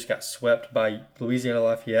 They just got swept by Louisiana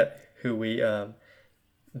Lafayette, who we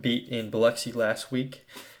beat in Biloxi last week,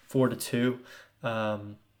 4-2.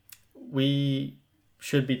 We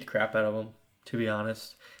should beat the crap out of them, to be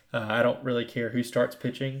honest. I don't really care who starts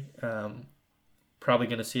pitching. Probably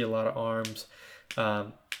going to see a lot of arms.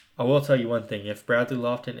 I will tell you one thing. If Bradley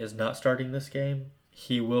Lofton is not starting this game,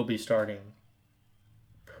 he will be starting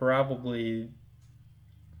probably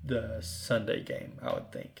the Sunday game, I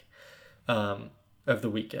would think, of the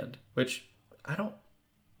weekend, which I don't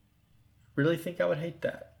really think I would hate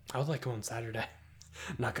that. I would like on Saturday.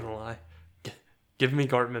 Not going to lie. Give me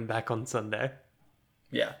Gartman back on Sunday.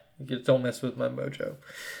 Yeah, don't mess with my mojo.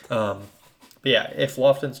 But yeah, if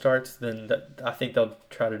Lofton starts, then I think they'll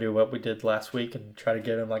try to do what we did last week and try to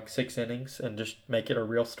get him 6 innings and just make it a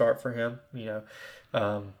real start for him.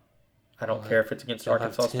 I don't care if it's against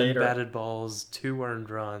Arkansas State or batted balls, 2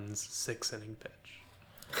 earned runs, 6 inning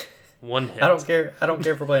pitch, 1 hit. I don't care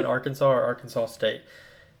if we're playing Arkansas or Arkansas State.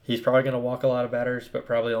 He's probably going to walk a lot of batters, but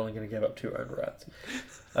probably only going to give up 2 earned runs.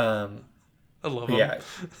 I love him. Yeah,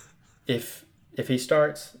 if he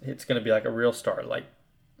starts, it's going to be a real start.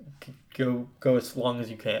 Go as long as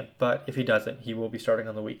you can. But if he doesn't, he will be starting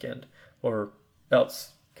on the weekend or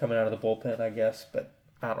else coming out of the bullpen, I guess. But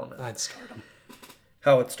I don't know. I'd start him.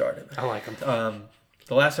 How it started. I like him.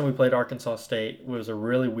 The last time we played Arkansas State was a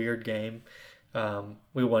really weird game.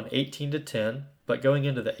 We won 18-10, but going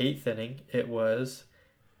into the 8th inning, it was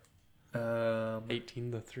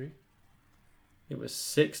 18-3. It was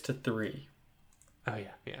 6-3. Oh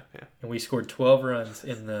yeah. And we scored 12 runs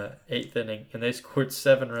in the 8th inning, and they scored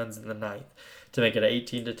 7 runs in the ninth to make it an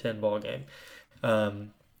 18-10 ball game.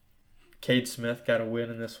 Cade Smith got a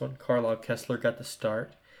win in this one. Carlisle Kessler got the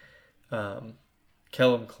start.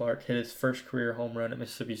 Kellum Clark hit his first career home run at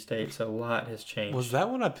Mississippi State, so a lot has changed. Was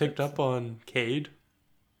that when I picked up on Cade?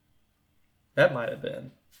 That might have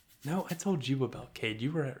been. No, I told you about Cade.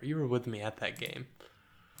 You were with me at that game.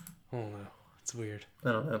 Oh no, it's weird.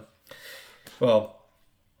 I don't know. Well,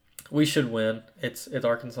 we should win. It's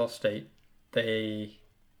Arkansas State. They're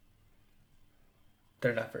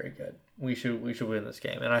not very good. We should win this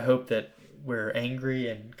game, and I hope that we're angry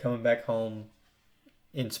and coming back home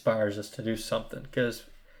inspires us to do something. Because,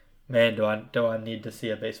 man, do I need to see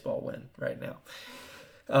a baseball win right now.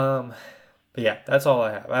 But yeah, that's all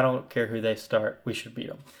I have. I don't care who they start. We should beat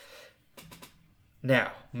them.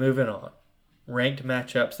 Now, moving on. Ranked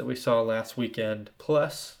matchups that we saw last weekend,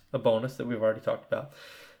 plus a bonus that we've already talked about.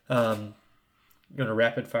 You want to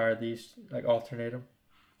rapid fire these, like alternate them?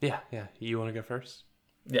 Yeah. You want to go first?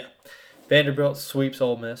 Yeah. Vanderbilt sweeps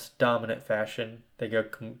Ole Miss, dominant fashion. They go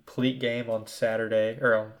complete game on Saturday,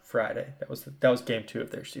 or on Friday. That was game 2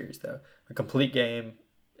 of their series, though. A complete game,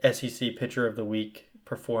 SEC Pitcher of the Week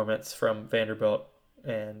performance from Vanderbilt.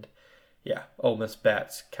 And, yeah, Ole Miss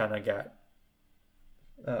bats kind of got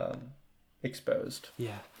exposed.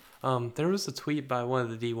 Yeah. There was a tweet by one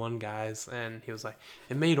of the D1 guys, and he was like,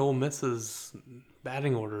 it made Ole Miss's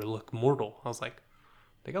batting order look mortal. I was like,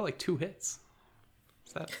 they got like 2 hits.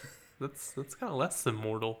 That's kind of less than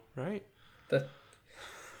mortal, right? It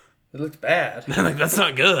looks bad. Like, that's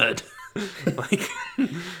not good.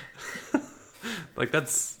 like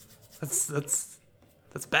that's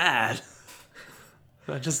bad.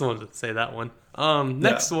 I just wanted to say that one.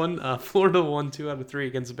 Next one, Florida won 2 out of 3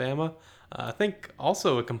 against Bama. I think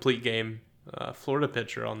also a complete game. Florida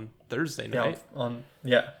pitcher on Thursday night.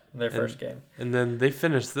 Their first game. And then they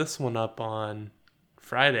finished this one up on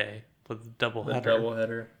Friday with a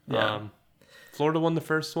doubleheader. Yeah. Florida won the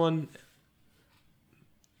first one.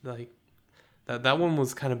 Like that one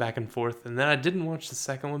was kind of back and forth, and then I didn't watch the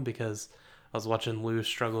second one because I was watching Lou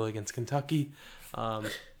struggle against Kentucky.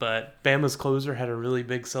 But Bama's closer had a really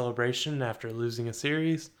big celebration after losing a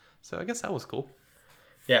series, so I guess that was cool.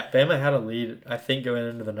 Yeah, Bama had a lead, I think, going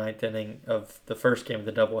into the 9th inning of the first game of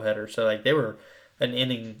the doubleheader. So, like, they were an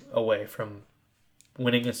inning away from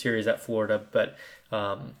winning a series at Florida. But,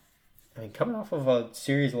 coming off of a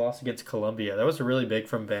series loss against Columbia, that was really big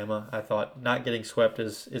from Bama. I thought not getting swept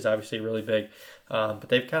is obviously really big. But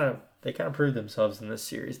they kind of proved themselves in this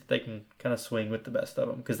series that they can kind of swing with the best of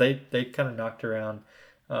them. Because they kind of knocked around,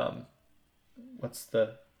 what's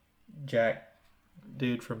the Jack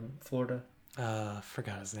dude from Florida?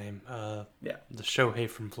 Forgot his name. The Shohei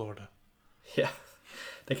from Florida. Yeah,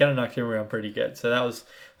 they kind of knocked him around pretty good. So that was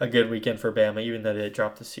a good weekend for Bama, even though they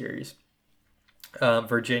dropped the series.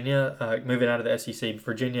 Virginia, moving out of the SEC,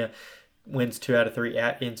 Virginia wins 2 out of 3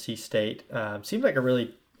 at NC State. Seemed like a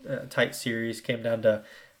really tight series. Came down to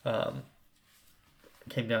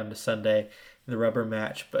Sunday in the rubber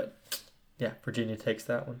match, but yeah, Virginia takes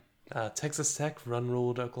that one. Texas Tech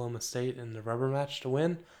run-ruled Oklahoma State in the rubber match to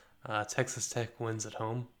win. Texas Tech wins at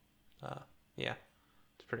home.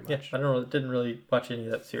 Pretty much. Yeah, didn't really watch any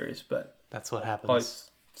of that series, but that's what happens.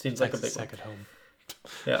 Always seems Texas like a big Tech one. at home.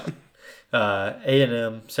 Yeah.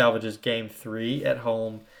 A&M salvages game 3 at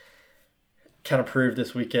home. Kind of proved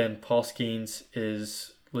this weekend Paul Skeens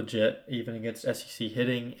is legit, even against SEC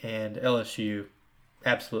hitting, and LSU,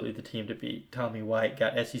 absolutely the team to beat. Tommy White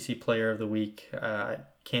got SEC Player of the Week.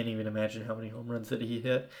 Can't even imagine how many home runs that he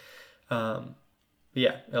hit.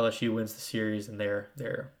 LSU wins the series, and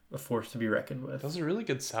they're a force to be reckoned with. That was a really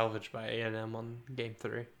good salvage by A&M on game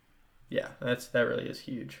 3. Yeah, that really is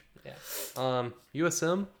huge. Yeah.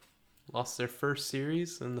 USM lost their first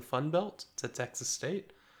series in the Fun Belt to Texas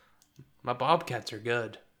State. My Bobcats are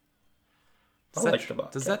good. I like the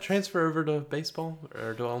Bobcats. Does that transfer over to baseball,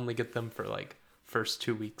 or do I only get them for like first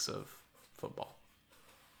 2 weeks of football?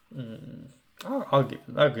 I'll give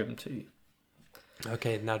them to you.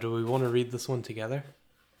 Okay, now do we want to read this one together?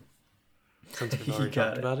 Since we've already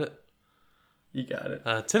talked about it. You got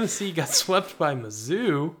it. Tennessee got swept by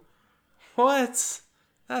Mizzou. What?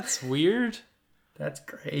 That's weird. That's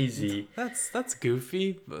crazy. That's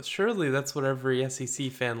goofy, but surely that's what every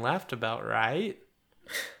SEC fan laughed about, right?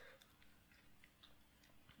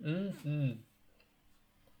 Mm-hmm.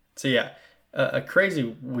 So yeah, a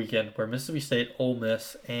crazy weekend where Mississippi State, Ole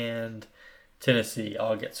Miss, and Tennessee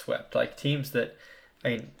all get swept. Like teams that,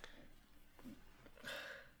 I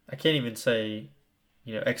can't even say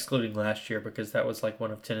excluding last year because that was like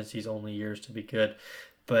one of Tennessee's only years to be good.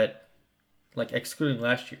 But like excluding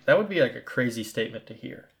last year, that would be like a crazy statement to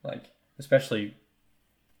hear. Like especially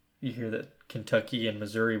you hear that Kentucky and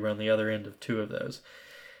Missouri were on the other end of two of those.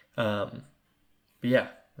 But yeah,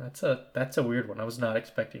 that's a weird one. I was not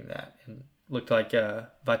expecting that, and looked like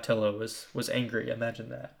Vitello was angry. Imagine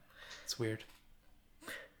that. It's weird.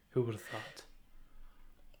 Who would have thought?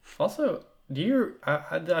 Also,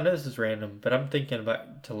 I know this is random, but I'm thinking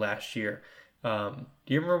about to last year. Do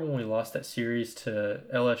you remember when we lost that series to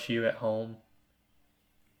LSU at home?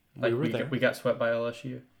 We were there. We got swept by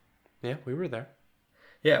LSU. Yeah, we were there.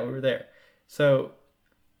 Yeah, we were there. So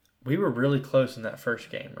we were really close in that first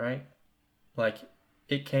game, right? Like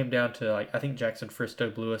it came down to like I think Jackson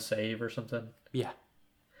Fristow blew a save or something. Yeah.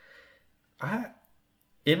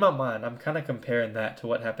 In my mind, I'm kind of comparing that to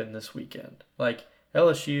what happened this weekend. Like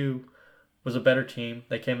LSU was a better team.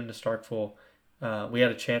 They came into Starkville. We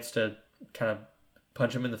had a chance to kind of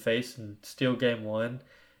punch them in the face and steal game one.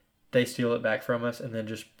 They steal it back from us and then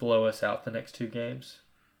just blow us out the next two games.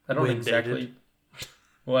 I don't exactly.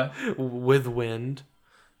 What? With wind.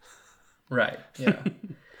 Right. Yeah.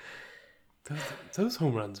 Those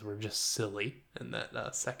home runs were just silly in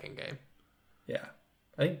that second game. Yeah.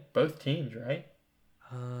 I think both teams, right?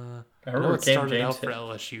 I know it started out for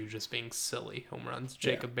LSU just being silly home runs.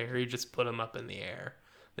 Jacob Berry just put them up in the air.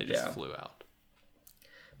 They just flew out.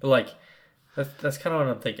 But like, that's kind of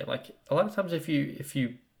what I'm thinking. Like a lot of times, if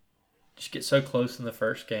you just get so close in the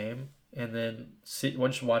first game and then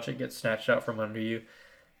once you watch it get snatched out from under you,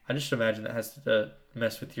 I just imagine that has to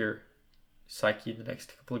mess with your psyche the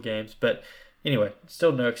next couple of games. But anyway,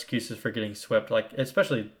 still no excuses for getting swept, like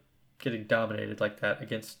especially getting dominated like that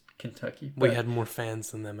against Kentucky. We had more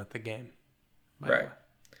fans than them at the game. Right.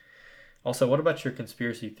 Also, what about your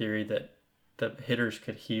conspiracy theory that the hitters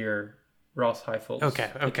could hear Ross Heifel's?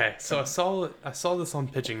 Okay. So I saw this on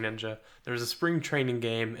Pitching Ninja. There was a spring training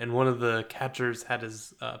game, and one of the catchers had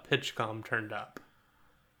his pitch comm turned up.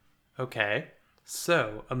 Okay.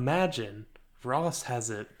 So imagine Ross has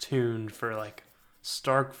it tuned for like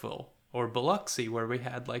Starkville or Biloxi, where we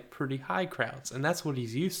had like pretty high crowds, and that's what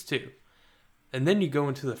he's used to. And then you go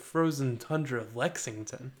into the frozen tundra of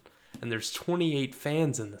Lexington, and there's 28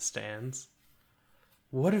 fans in the stands.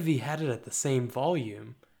 What if he had it at the same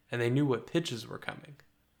volume, and they knew what pitches were coming?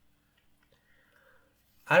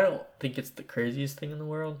 I don't think it's the craziest thing in the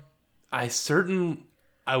world. I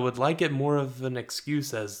would like it more of an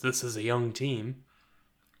excuse as this is a young team.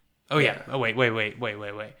 Oh yeah. Oh wait.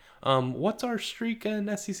 What's our streak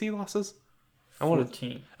in SEC losses?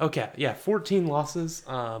 14. Okay, yeah, 14 losses.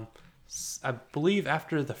 I believe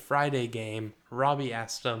after the Friday game, Robbie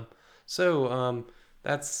asked him. So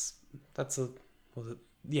that's 12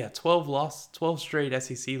 straight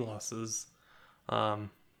SEC losses. And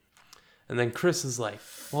then Chris is like,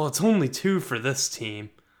 well, it's only 2 for this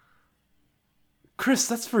team. Chris,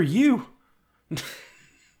 that's for you.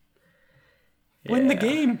 Win the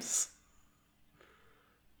games.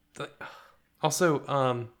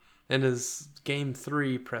 Also, in his Game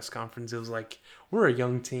 3 press conference, it was like, we're a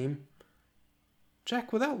young team.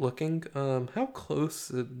 Jack, without looking, how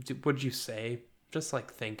close would you say, just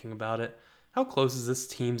like thinking about it, how close is this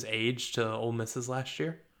team's age to Ole Miss's last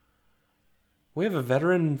year? We have a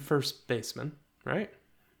veteran first baseman, right?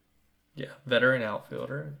 Yeah, veteran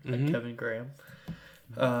outfielder, like Kevin Graham.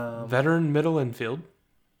 Veteran middle infield.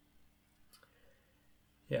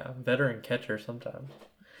 Yeah, veteran catcher sometimes.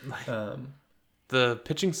 The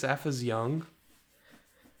pitching staff is young.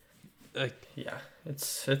 Yeah,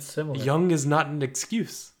 it's similar. Young is not an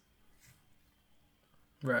excuse.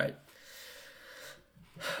 Right.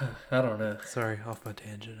 I don't know. Sorry, off my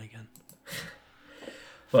tangent again.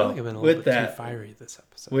 Well, I feel like I've been a little bit too fiery this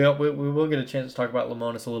episode. We will get a chance to talk about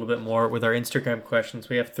Lamonis a little bit more with our Instagram questions.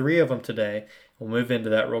 We have 3 of them today. We'll move into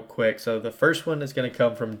that real quick. So the first one is going to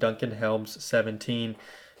come from Duncan Helms 17.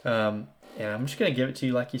 And I'm just going to give it to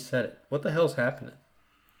you like you said it. What the hell's happening?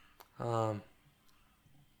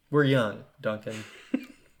 We're young, Duncan.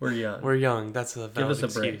 We're young. We're young. That's a valid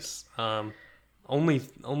excuse.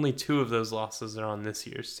 Only 2 of those losses are on this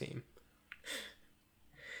year's team.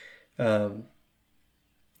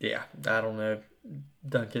 Yeah, I don't know,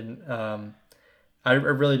 Duncan. I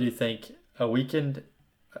really do think a weekend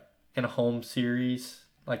in a home series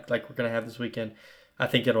like we're gonna have this weekend, I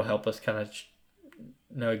think it'll help us kind of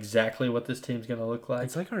know exactly what this team's gonna look like.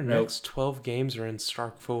 It's like our next 12 games are in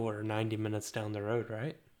Starkville or 90 minutes down the road,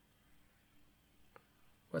 right?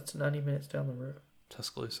 What's 90 minutes down the road?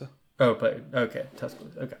 Tuscaloosa. Oh, but okay,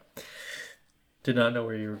 Tuscaloosa. Okay, did not know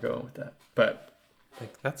where you were going with that, but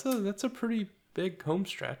like that's a pretty big home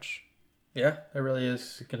stretch. Yeah, it really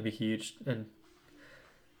is going to be huge, and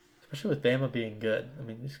especially with Bama being good. I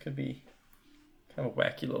mean, this could be kind of a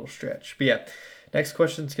wacky little stretch. But yeah, next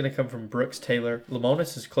question is going to come from Brooks Taylor.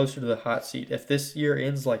 Lamonis is closer to the hot seat. If this year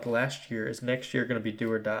ends like last year, is next year going to be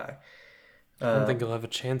do or die? I don't think he'll have a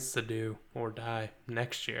chance to do or die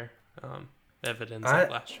next year. Evidence I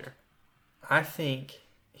like last year. I think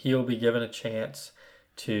he'll be given a chance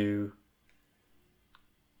to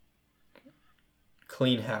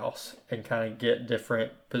clean house and kind of get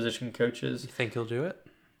different position coaches. You think he'll do it?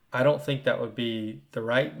 I don't think that would be the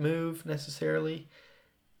right move necessarily.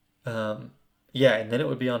 Yeah, and then it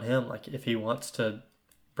would be on him. Like if he wants to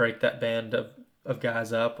break that band of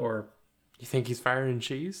guys up, or You think he's firing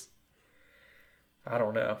cheese? I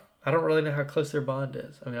don't know. I don't really know how close their bond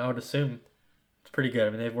is. I mean, I would assume it's pretty good. I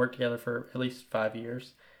mean, they've worked together for at least 5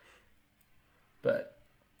 years, but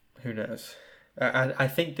who knows? I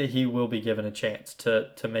think that he will be given a chance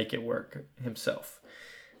to make it work himself.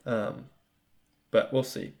 But we'll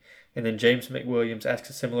see. And then James McWilliams asks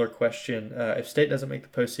a similar question. If State doesn't make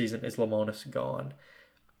the postseason, is Lamonis gone?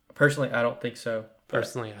 Personally, I don't think so.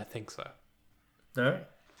 Personally, I think so. All right.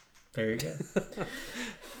 There you go.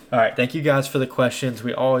 All right. Thank you guys for the questions.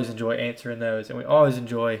 We always enjoy answering those, and we always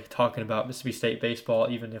enjoy talking about Mississippi State baseball,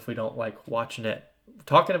 even if we don't like watching it.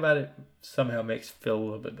 Talking about it somehow makes it feel a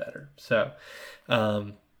little bit better. So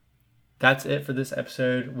that's it for this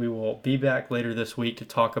episode. We will be back later this week to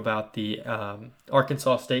talk about the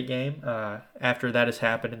Arkansas State game after that has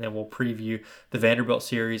happened, and then we'll preview the Vanderbilt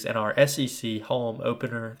series and our SEC home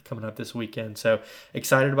opener coming up this weekend. So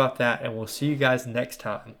excited about that, and we'll see you guys next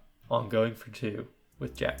time on Going for Two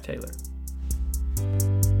with Jack Taylor.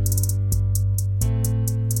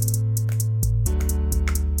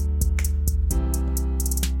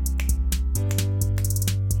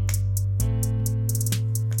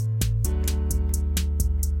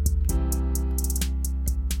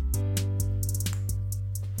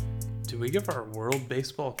 Do we give our World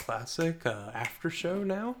Baseball Classic after show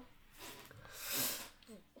now?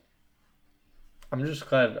 I'm just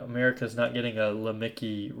glad America's not getting a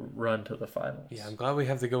LeMickey run to the finals. Yeah, I'm glad we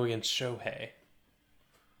have to go against Shohei.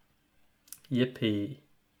 Yippee.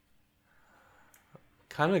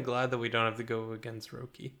 Kind of glad that we don't have to go against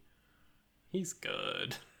Roki. He's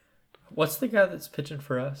good. What's the guy that's pitching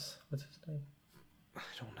for us? What's his name? I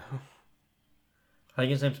don't know. I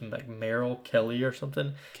think his name's like Merrill Kelly or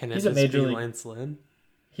something. Can He's it a just major be league. Lance Lynn?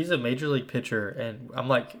 He's a major league pitcher, and I'm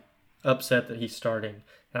like upset that he's starting.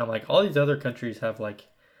 And I'm like, all these other countries have like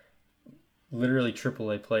literally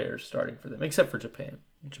AAA players starting for them, except for Japan.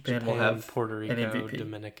 Japan will have Puerto Rico, an MVP.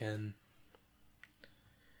 Dominican.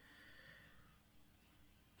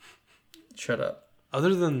 Shut up.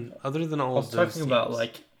 Other than all I was of those talking teams. about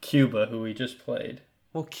like Cuba, who we just played.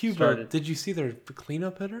 Well, Cuba. started. Did you see their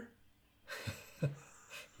cleanup hitter?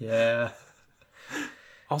 Yeah.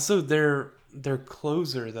 Also, their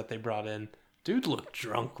closer that they brought in, dude looked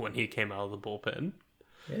drunk when he came out of the bullpen.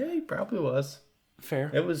 Yeah, he probably was. Fair.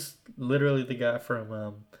 It was literally the guy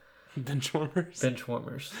from Benchwarmers.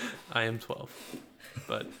 Benchwarmers. I am 12,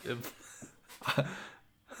 but if,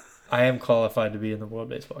 I am qualified to be in the World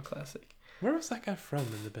Baseball Classic. where was that guy from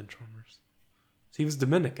in the Benchwarmers? He was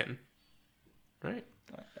Dominican, right?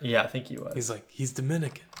 Yeah, I think he was. He's like, he's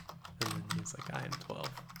Dominican, and then he's like, I am 12.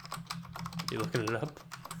 You looking it up?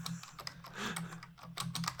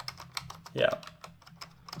 Yeah.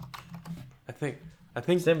 I think.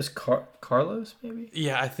 His name is Carlos, maybe?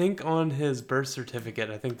 Yeah, I think on his birth certificate,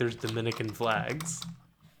 I think there's Dominican flags.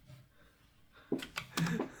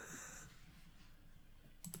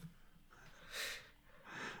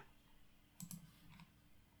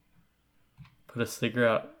 Put a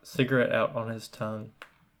cigarette out on his tongue.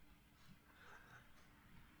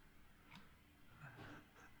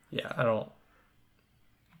 Yeah, I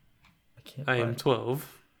can't. I am find-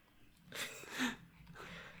 12.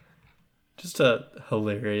 Just a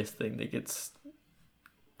hilarious thing that gets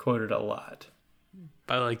quoted a lot.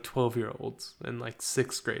 By like 12-year-olds and like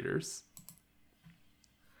 6th graders.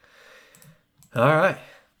 All right.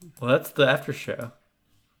 Well, that's the after show.